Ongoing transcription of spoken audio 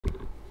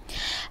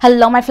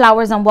Hello my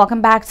flowers, and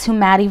welcome back to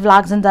Maddie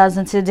Vlogs and Does.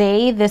 And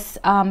today this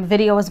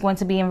video is going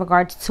to be in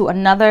regards to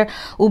another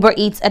Uber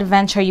Eats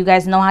adventure. You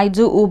guys know I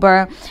do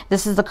Uber.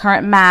 This is the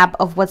current map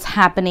of what's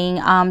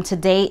happening.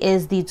 Today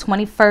is the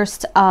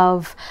 21st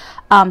of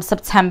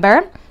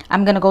September.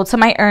 I'm gonna go to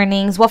my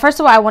earnings. Well, first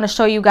of all, I want to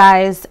show you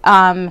guys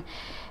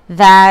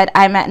that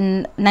I'm at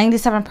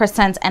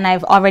 97% and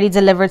I've already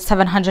delivered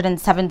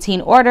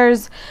 717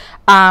 orders.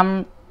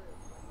 I'm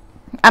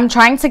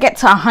trying to get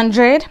to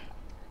 100%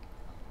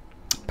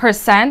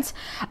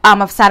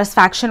 of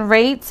satisfaction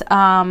rate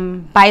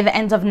by the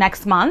end of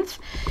next month.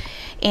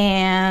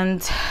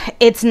 And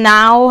it's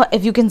now,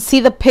 if you can see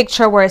the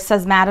picture where it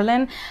says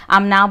Madeline,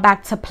 I'm now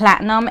back to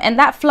platinum, and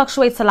that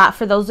fluctuates a lot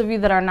for those of you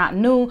that are not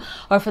new,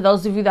 or for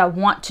those of you that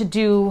want to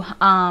do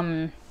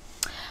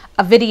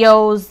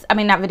videos,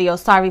 not videos,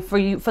 sorry,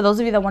 for those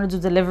of you that want to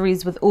do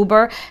deliveries with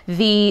Uber.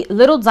 The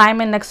little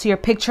diamond next to your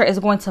picture is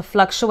going to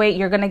fluctuate.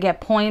 You're going to get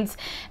points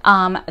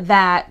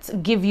that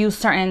give you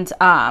certain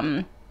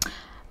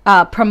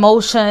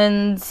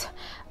promotions,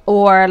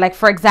 or like,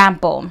 for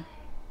example,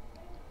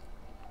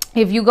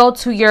 if you go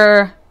to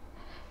your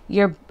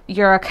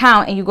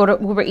account and you go to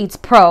Uber Eats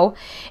Pro,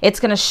 it's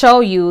going to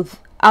show you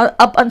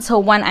up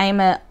until when I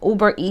am a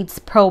Uber Eats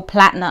Pro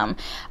Platinum.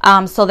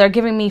 So they're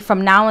giving me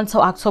from now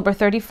until October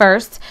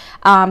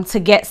 31st to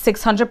get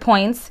 600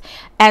 points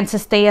and to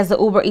stay as the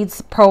Uber Eats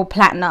Pro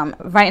Platinum.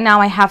 Right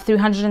now I have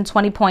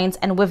 320 points,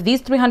 and with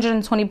these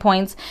 320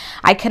 points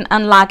I can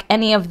unlock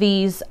any of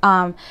these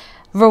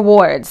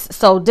rewards.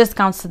 So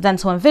discounts to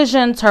dental and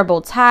vision,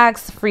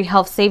 TurboTax, free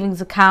health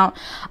savings account,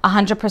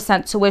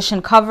 100%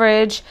 tuition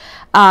coverage,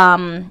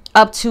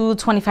 up to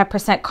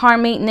 25% car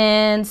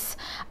maintenance,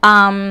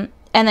 and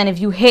then if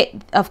you hit,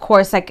 of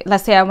course, like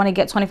let's say I want to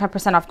get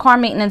 25% off car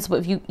maintenance,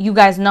 but if you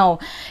guys know,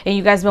 and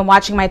you guys have been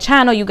watching my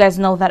channel, you guys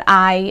know that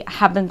I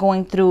have been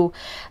going through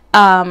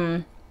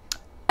hell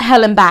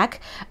and back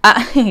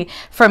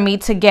for me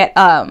to get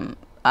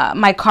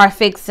my car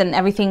fixed and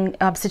everything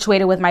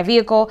situated with my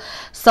vehicle.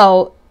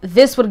 So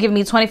this would give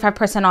me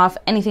 25% off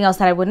anything else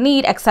that I would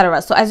need,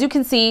 etc. So as you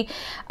can see,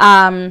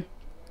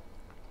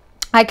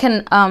 I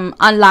can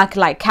unlock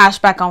like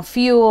cashback on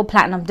fuel,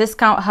 platinum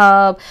discount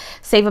hub,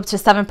 save up to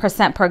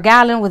 7% per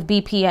gallon with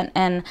BP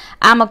and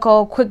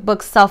Amico,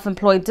 QuickBooks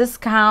self-employed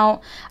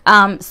discount.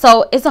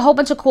 So it's a whole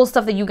bunch of cool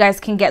stuff that you guys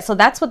can get. So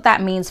that's what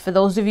that means for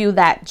those of you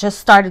that just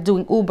started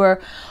doing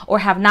Uber, or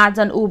have not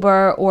done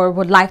Uber, or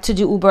would like to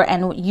do Uber,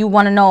 and you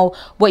want to know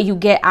what you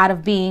get out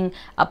of being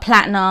a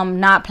platinum,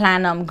 not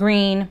platinum,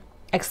 green,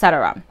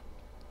 etc.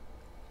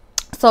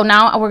 So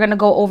now we're going to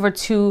go over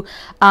to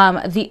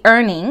the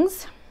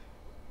earnings.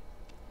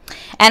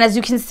 And as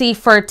you can see,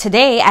 for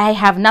today, I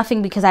have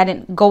nothing because I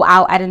didn't go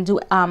out. I didn't do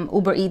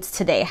Uber Eats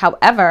today.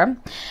 However,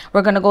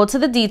 we're going to go to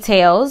the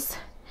details.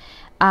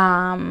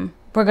 We're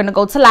going to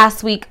go to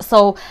last week.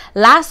 So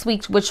last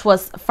week, which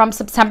was from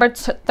September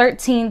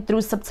 13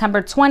 through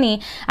September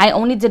 20, I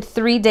only did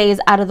 3 days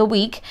out of the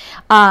week.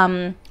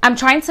 I'm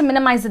trying to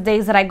minimize the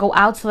days that I go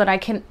out so that I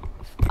can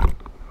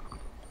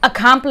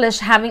accomplish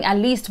having at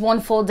least one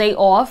full day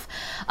off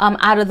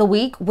out of the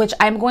week, which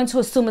I'm going to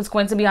assume it's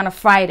going to be on a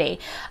Friday.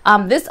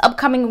 This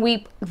upcoming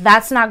week,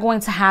 that's not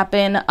going to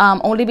happen,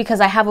 only because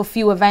I have a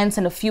few events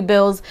and a few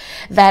bills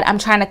that I'm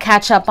trying to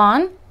catch up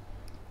on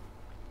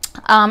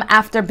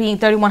after being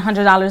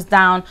 $3,100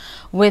 down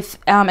with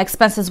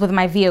expenses with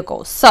my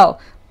vehicle. So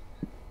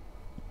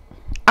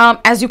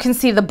as you can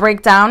see, the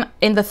breakdown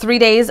in the 3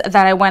 days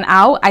that I went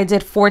out, I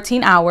did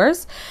 14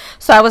 hours.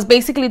 So I was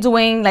basically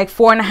doing like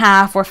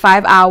 4.5 or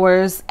 5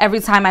 hours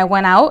every time I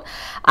went out.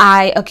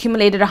 I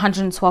accumulated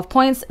 112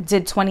 points,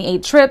 did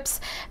 28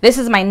 trips. This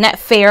is my net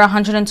fare,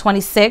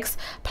 126,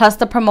 plus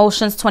the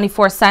promotions,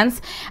 24 cents.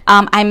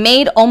 I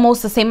made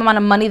almost the same amount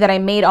of money that I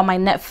made on my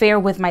net fare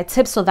with my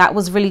tips, so that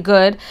was really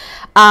good.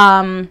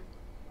 On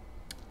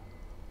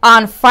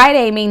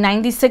Friday, I made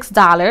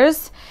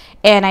 $96.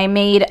 And I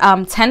made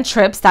 10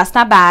 trips. That's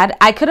not bad.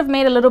 I could have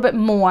made a little bit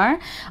more.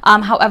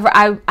 However,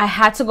 I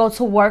had to go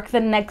to work the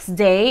next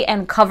day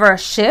and cover a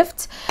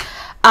shift.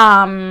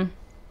 And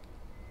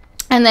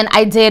then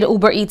I did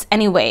Uber Eats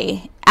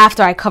anyway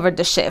after I covered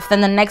the shift. Then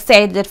the next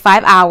day I did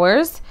 5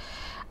 hours.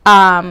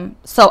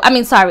 So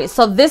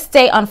this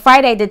day on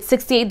Friday I did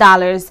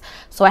 $68.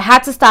 So I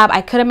had to stop.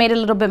 I could have made a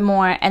little bit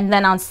more. And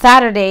then on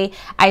Saturday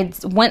I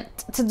went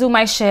to do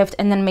my shift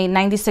and then made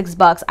 96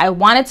 bucks. I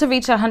wanted to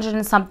reach 100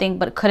 and something,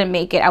 but couldn't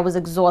make it. I was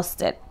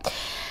exhausted.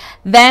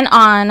 Then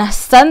on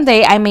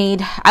Sunday, I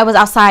was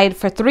outside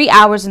for 3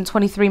 hours and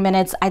 23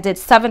 minutes. I did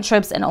 7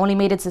 trips and only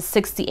made it to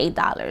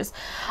 $68.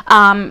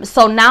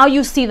 So now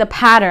you see the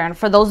pattern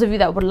for those of you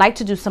that would like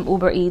to do some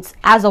Uber Eats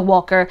as a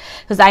walker,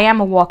 because I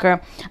am a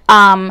walker.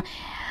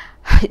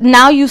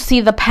 Now you see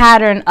the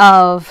pattern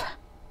of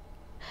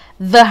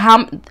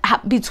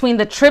between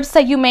the trips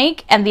that you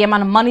make and the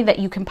amount of money that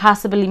you can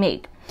possibly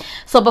make.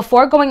 So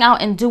before going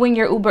out and doing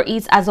your Uber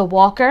Eats as a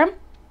walker,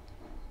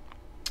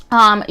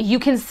 you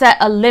can set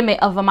a limit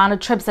of amount of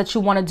trips that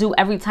you want to do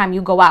every time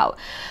you go out.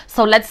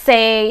 So let's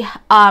say if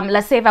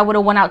I would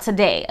have went out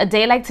today, a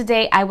day like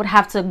today, I would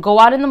have to go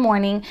out in the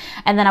morning,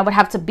 and then I would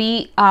have to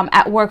be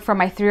at work for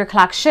my 3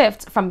 o'clock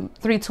shift from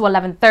 3 to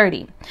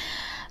 11:30.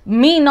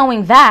 Me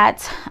knowing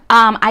that,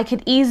 I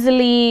could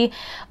easily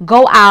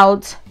go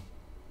out,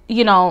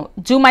 you know,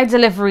 do my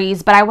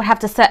deliveries, but I would have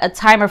to set a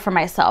timer for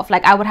myself.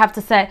 Like I would have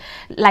to set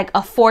like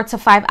a 4 to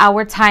 5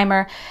 hour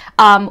timer,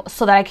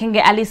 so that I can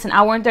get at least an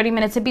hour and 30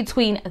 minutes in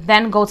between,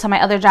 then go to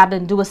my other job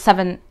and do a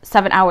seven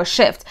hour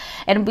shift.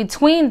 And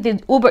between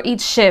the Uber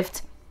Eats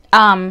shift,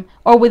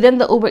 or within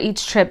the Uber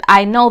Eats trip,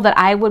 I know that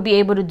I would be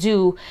able to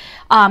do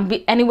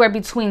anywhere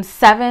between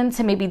 7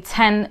 to maybe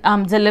 10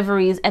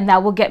 deliveries, and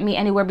that will get me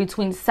anywhere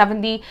between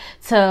 $70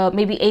 to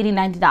maybe $80,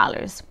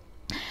 $90.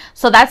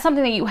 So that's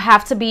something that you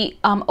have to be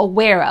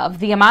aware of.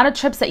 The amount of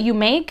trips that you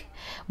make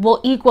will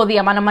equal the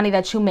amount of money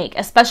that you make,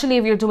 especially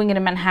if you're doing it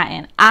in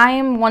Manhattan. I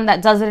am one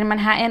that does it in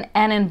Manhattan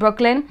and in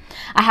Brooklyn.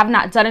 I have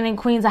not done it in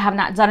Queens. I have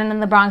not done it in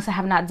the Bronx. I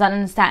have not done it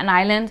in Staten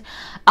Island,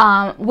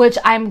 which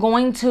I'm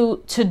going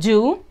to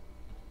do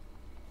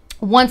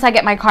once I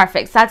get my car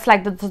fixed. That's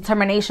like the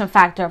determination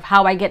factor of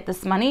how I get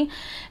this money,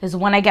 is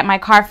when I get my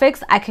car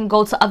fixed, I can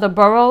go to other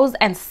boroughs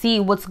and see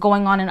what's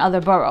going on in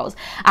other boroughs.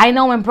 I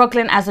know in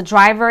Brooklyn, as a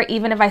driver,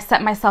 even if I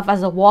set myself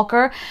as a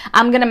walker,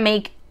 I'm going to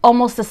make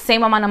almost the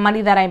same amount of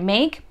money that I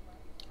make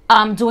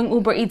doing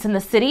Uber Eats in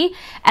the city,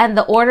 and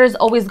the orders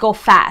always go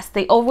fast.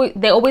 They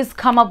always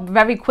come up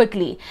very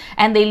quickly,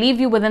 and they leave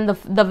you within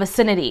the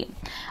vicinity.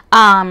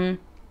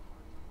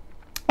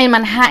 In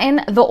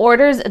Manhattan, the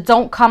orders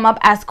don't come up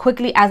as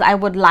quickly as I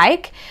would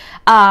like.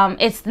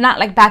 It's not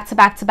like back to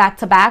back to back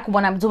to back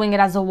when I'm doing it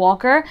as a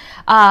walker,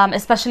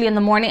 especially in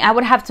the morning. I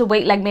would have to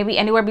wait like maybe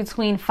anywhere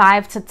between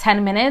 5 to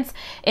 10 minutes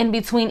in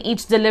between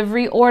each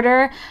delivery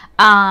order,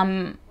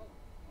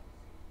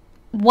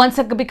 once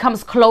it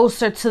becomes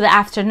closer to the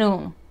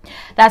afternoon.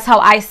 That's how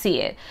I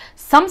see it.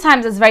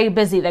 Sometimes it's very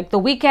busy, like the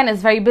weekend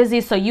is very busy,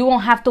 so you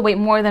won't have to wait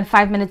more than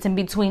 5 minutes in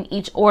between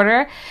each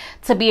order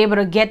to be able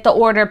to get the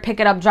order,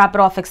 pick it up, drop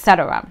it off,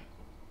 etc.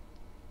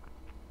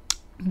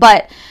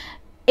 But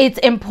it's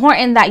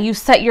important that you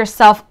set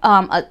yourself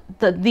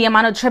the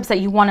amount of trips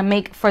that you want to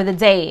make for the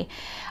day,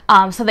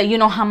 so that you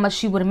know how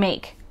much you would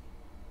make,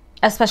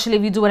 especially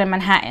if you do it in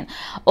Manhattan.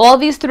 All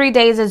these 3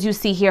 days, as you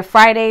see here,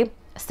 Friday,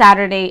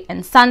 Saturday,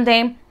 and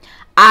Sunday,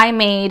 I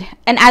made,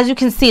 and as you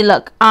can see,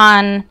 look,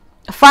 on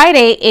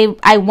Friday,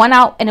 I went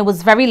out and it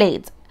was very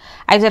late.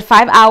 I did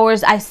 5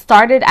 hours. I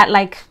started at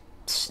like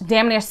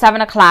damn near 7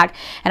 o'clock,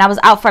 and I was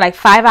out for like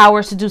 5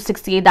 hours to do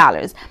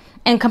 $68.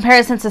 In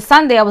comparison to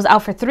Sunday, I was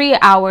out for 3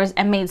 hours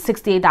and made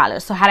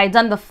 $68. So had I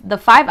done the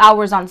 5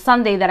 hours on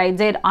Sunday that I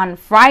did on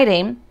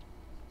Friday,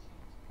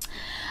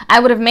 I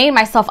would have made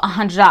myself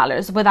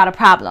 $100 without a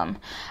problem.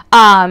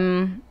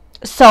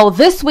 So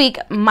this week,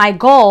 my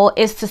goal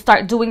is to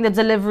start doing the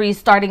deliveries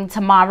starting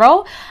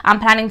tomorrow. I'm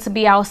planning to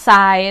be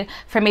outside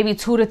for maybe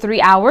 2 to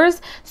 3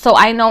 hours. So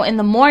I know in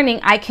the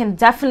morning, I can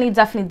definitely,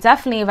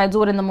 if I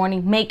do it in the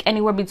morning, make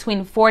anywhere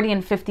between $40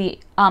 and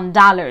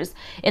 $50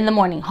 in the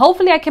morning.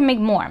 Hopefully I can make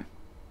more.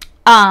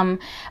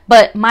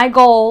 But my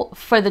goal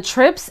for the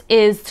trips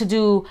is to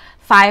do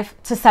 5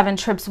 to 7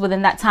 trips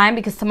within that time,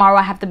 because tomorrow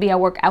I have to be at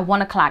work at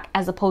 1 o'clock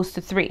as opposed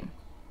to 3.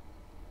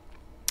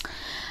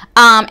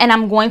 And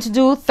I'm going to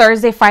do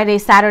Thursday, Friday,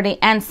 Saturday,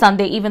 and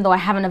Sunday, even though I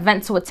have an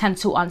event to attend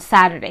to on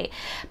Saturday.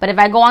 But if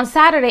I go on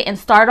Saturday and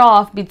start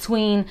off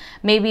between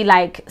maybe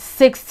like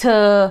 6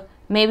 to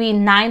maybe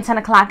 9, 10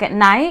 o'clock at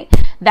night,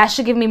 that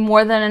should give me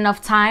more than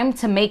enough time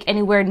to make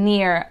anywhere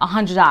near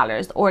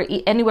 $100, or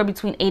anywhere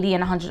between $80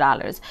 and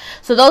 $100.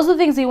 So those are the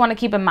things you want to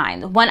keep in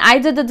mind. When I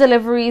did the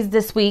deliveries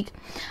this week,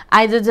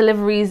 I did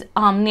deliveries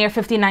near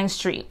 59th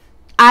Street.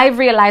 I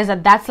realized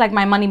that that's like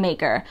my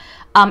moneymaker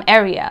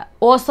area.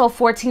 Also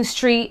 14th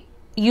Street,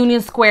 Union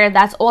Square,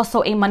 that's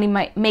also a money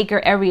maker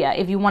area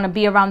if you want to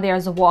be around there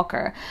as a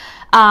walker.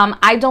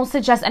 I don't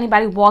suggest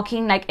anybody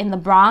walking like in the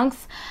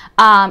Bronx,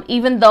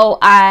 even though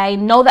I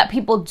know that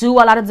people do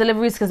a lot of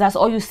deliveries, because that's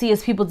all you see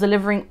is people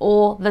delivering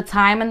all the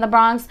time in the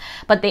Bronx.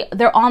 But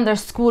they're on their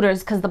scooters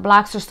because the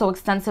blocks are so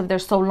extensive, they're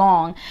so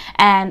long,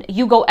 and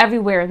you go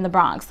everywhere in the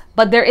Bronx.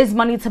 But there is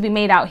money to be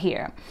made out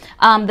here.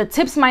 The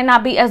tips might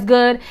not be as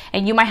good,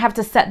 and you might have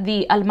to set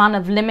the amount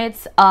of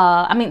limits,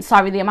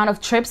 the amount of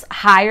trips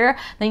higher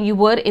than you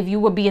would if you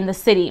would be in the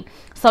city.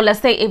 So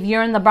let's say if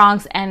you're in the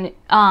Bronx, and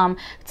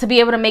to be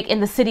able to make in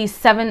the city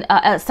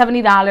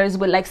 $70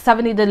 with like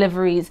 70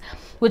 deliveries,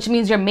 which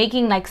means you're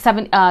making like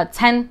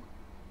 $10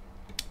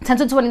 to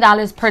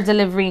 $20 per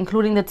delivery,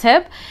 including the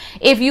tip.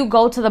 If you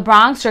go to the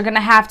Bronx, you're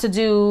gonna have to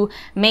do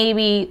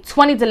maybe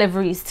 20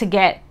 deliveries to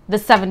get the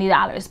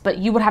 $70, but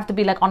you would have to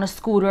be like on a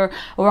scooter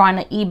or on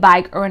an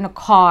e-bike or in a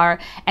car,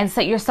 and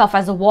set yourself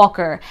as a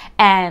walker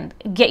and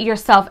get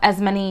yourself as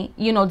many,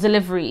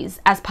 deliveries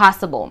as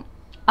possible.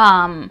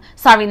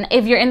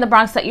 If you're in the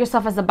Bronx, set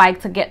yourself as a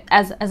bike to get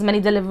as many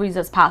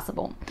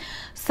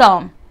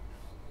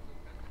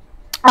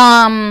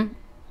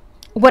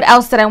what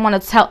else did I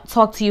want to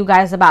talk to you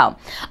guys about?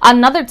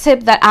 Another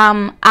tip that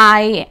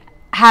I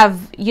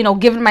have, you know,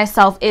 given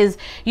myself is,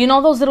 you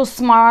know, those little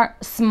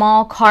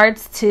small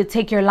carts to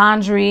take your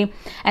laundry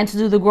and to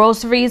do the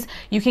groceries.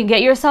 You can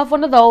get yourself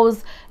one of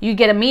those. You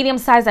get a medium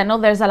size. I know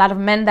there's a lot of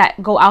men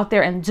that go out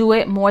there and do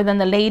it more than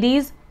the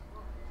ladies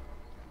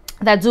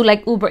that do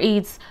like Uber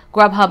Eats,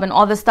 Grubhub, and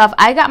all this stuff.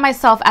 I got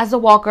myself, as a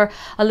walker,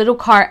 a little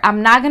cart.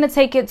 I'm not gonna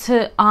take it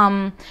to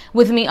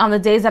with me on the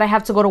days that I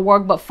have to go to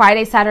work, but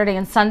Friday, Saturday,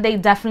 and Sunday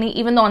definitely.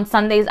 Even though on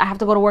Sundays I have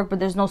to go to work, but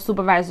there's no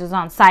supervisors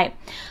on site,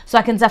 so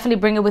I can definitely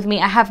bring it with me.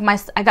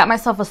 I got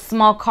myself a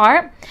small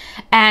cart,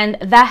 and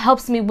that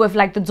helps me with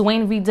like the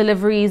Dwayne Reed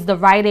deliveries, the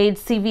Rite Aid,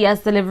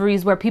 CVS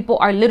deliveries, where people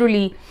are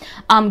literally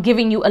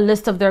giving you a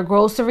list of their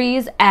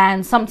groceries,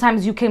 and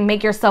sometimes you can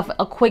make yourself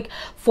a quick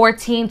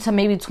 $14 to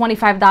maybe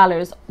 $25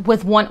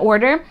 with one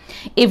order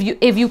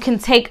if you can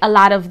take a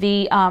lot of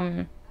the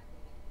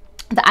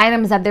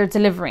items that they're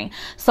delivering.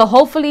 So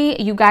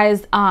hopefully you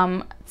guys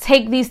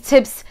take these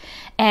tips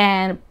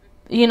and,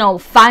 you know,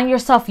 find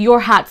yourself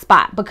your hot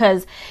spot,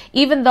 because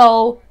even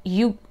though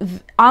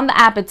on the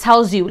app it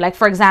tells you, like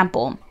for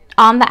example,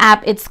 on the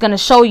app it's going to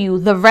show you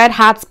the red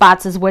hot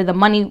spots is where the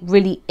money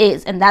really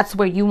is, and that's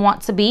where you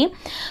want to be,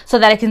 so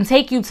that it can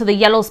take you to the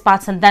yellow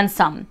spots and then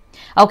some.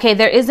 Okay,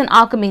 there is an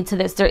alchemy to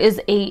this. There is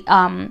a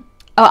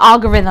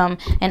algorithm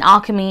and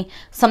alchemy,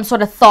 some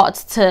sort of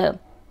thoughts to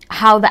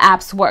how the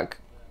apps work.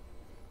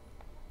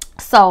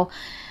 So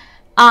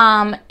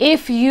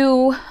if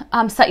you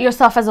set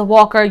yourself as a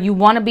walker, you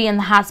want to be in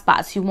the hot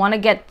spots. You want to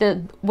get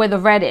where the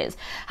red is.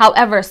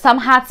 However, some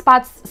hot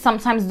spots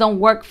sometimes don't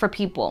work for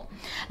people.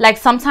 Like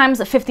sometimes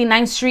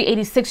 59th Street,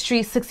 86th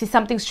Street,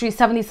 60-something Street,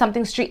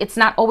 70-something Street, it's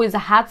not always a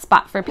hot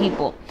spot for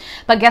people.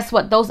 But guess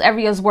what? Those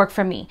areas work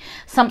for me.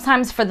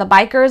 Sometimes for the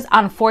bikers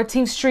on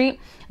 14th Street,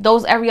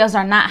 those areas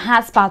are not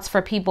hot spots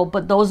for people,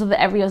 but those are the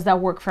areas that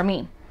work for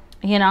me,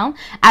 you know,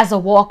 as a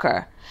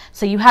walker.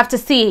 So you have to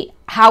see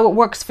how it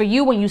works for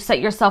you when you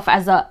set yourself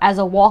as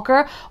a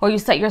walker or you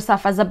set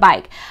yourself as a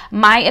bike.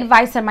 My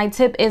advice and my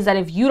tip is that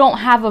if you don't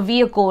have a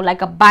vehicle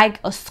like a bike,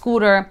 a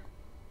scooter,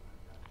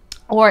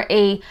 or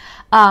a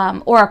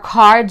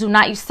car, do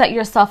not set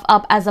yourself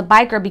up as a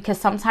biker, because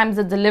sometimes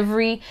the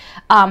delivery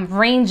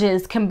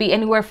ranges can be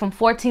anywhere from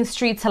 14th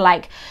Street to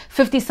like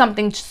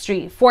 50-something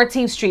Street,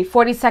 14th Street,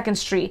 42nd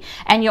Street,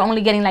 and you're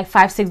only getting like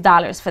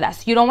 $5-6 for that.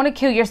 So you don't want to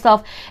kill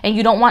yourself, and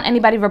you don't want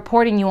anybody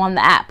reporting you on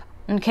the app.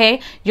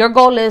 Okay, your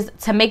goal is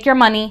to make your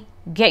money,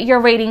 get your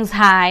ratings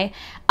high,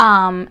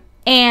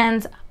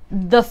 and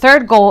the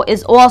third goal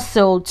is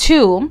also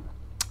to,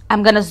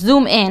 I'm gonna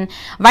zoom in.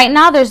 Right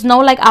now there's no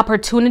like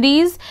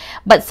opportunities,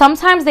 but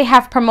sometimes they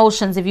have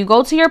promotions. If you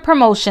go to your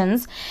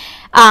promotions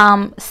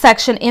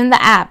section in the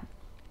app,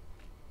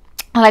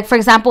 like for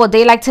example, a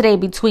day like today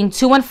between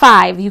 2 and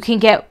 5, you can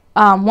get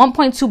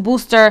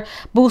 1.2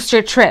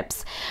 booster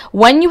trips.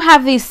 When you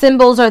have these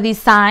symbols or these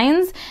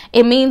signs,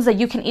 it means that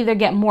you can either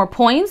get more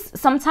points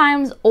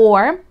sometimes,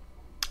 or,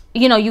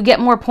 you know, you get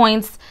more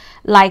points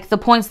like the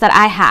points that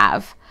I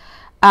have,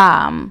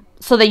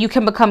 so that you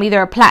can become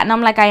either a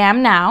platinum like I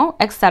am now,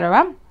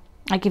 etc.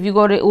 Like if you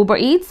go to Uber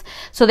Eats,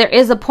 so there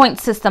is a point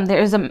system, there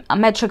is a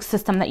metric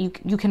system that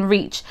you can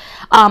reach.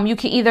 You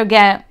can either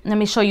get, let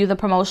me show you the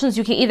promotions.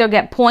 You can either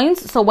get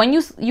points. So when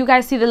you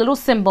guys see the little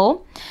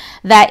symbol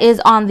that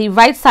is on the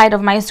right side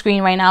of my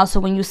screen right now,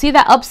 so when you see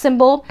that up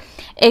symbol,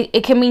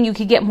 it can mean you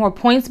could get more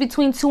points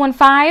between 2 and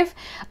 5,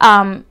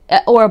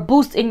 or a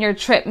boost in your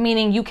trip,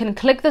 meaning you can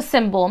click the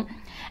symbol,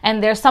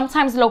 and there's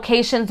sometimes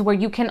locations where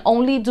you can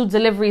only do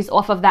deliveries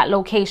off of that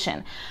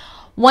location.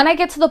 When I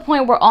get to the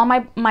point where all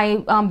my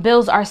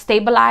bills are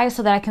stabilized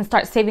so that I can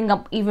start saving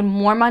up even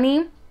more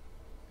money,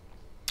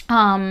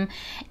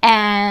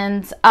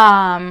 and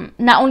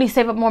not only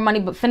save up more money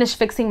but finish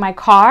fixing my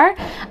car,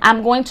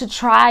 I'm going to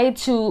try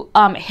to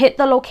hit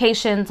the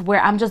locations where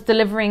I'm just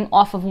delivering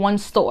off of one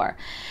store.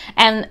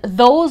 And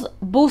those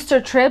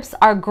booster trips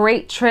are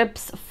great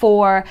trips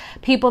for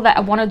people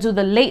that want to do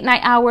the late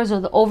night hours or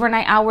the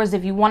overnight hours.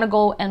 If you want to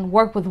go and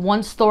work with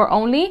one store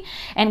only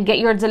and get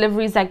your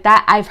deliveries like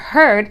that, I've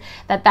heard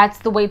that that's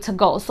the way to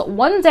go. So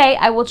one day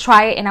I will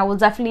try it, and I will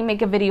definitely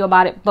make a video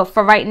about it. But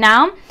for right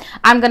now,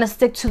 I'm going to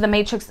stick to the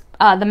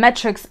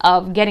metrics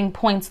of getting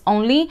points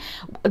only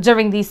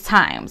during these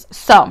times.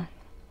 So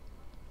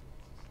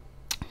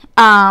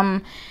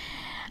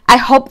I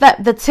hope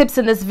that the tips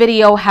in this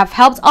video have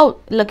helped. Oh,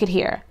 look at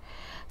here.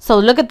 So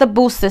look at the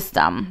boost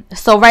system.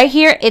 So right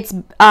here, it's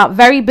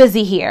very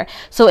busy here.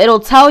 So it'll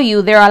tell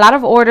you there are a lot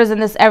of orders in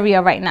this area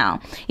right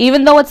now.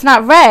 Even though it's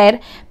not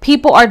red,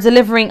 people are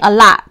delivering a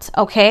lot,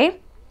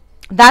 okay?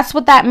 That's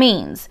what that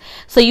means.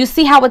 So you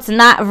see how it's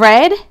not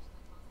red?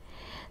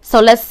 So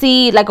let's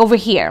see, like over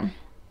here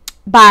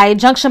by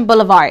Junction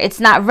Boulevard, it's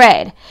not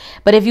red.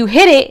 But if you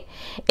hit it,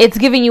 it's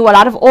giving you a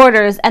lot of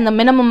orders, and the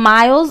minimum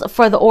miles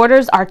for the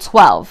orders are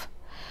 12.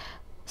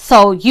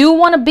 So you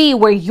want to be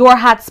where your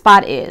hot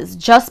spot is.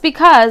 Just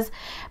because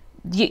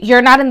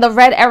you're not in the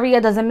red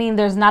area doesn't mean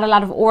there's not a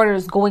lot of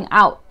orders going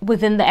out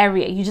within the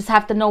area. You just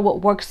have to know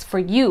what works for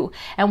you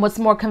and what's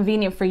more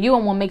convenient for you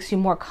and what makes you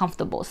more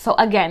comfortable. So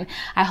again,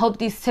 I hope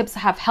these tips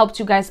have helped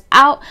you guys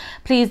out.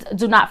 Please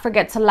do not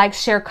forget to like,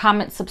 share,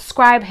 comment,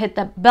 subscribe, hit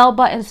the bell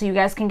button so you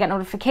guys can get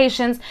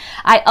notifications.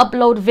 I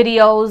upload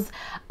videos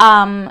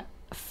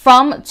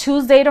from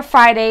Tuesday to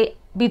Friday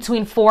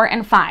between 4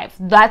 and 5.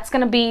 That's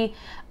going to be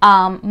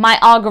my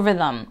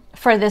algorithm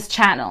for this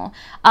channel.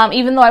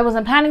 Even though I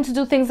wasn't planning to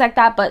do things like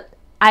that, but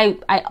I'm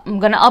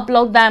going to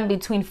upload them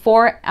between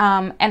 4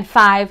 and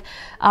 5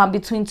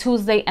 between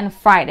Tuesday and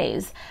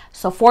Fridays.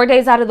 So 4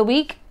 days out of the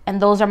week,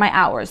 and those are my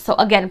hours. So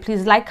again,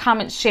 please like,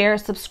 comment, share,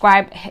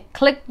 subscribe,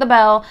 click the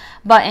bell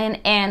button,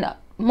 and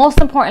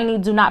most importantly,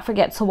 do not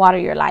forget to water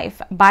your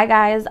life. Bye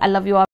guys. I love you all.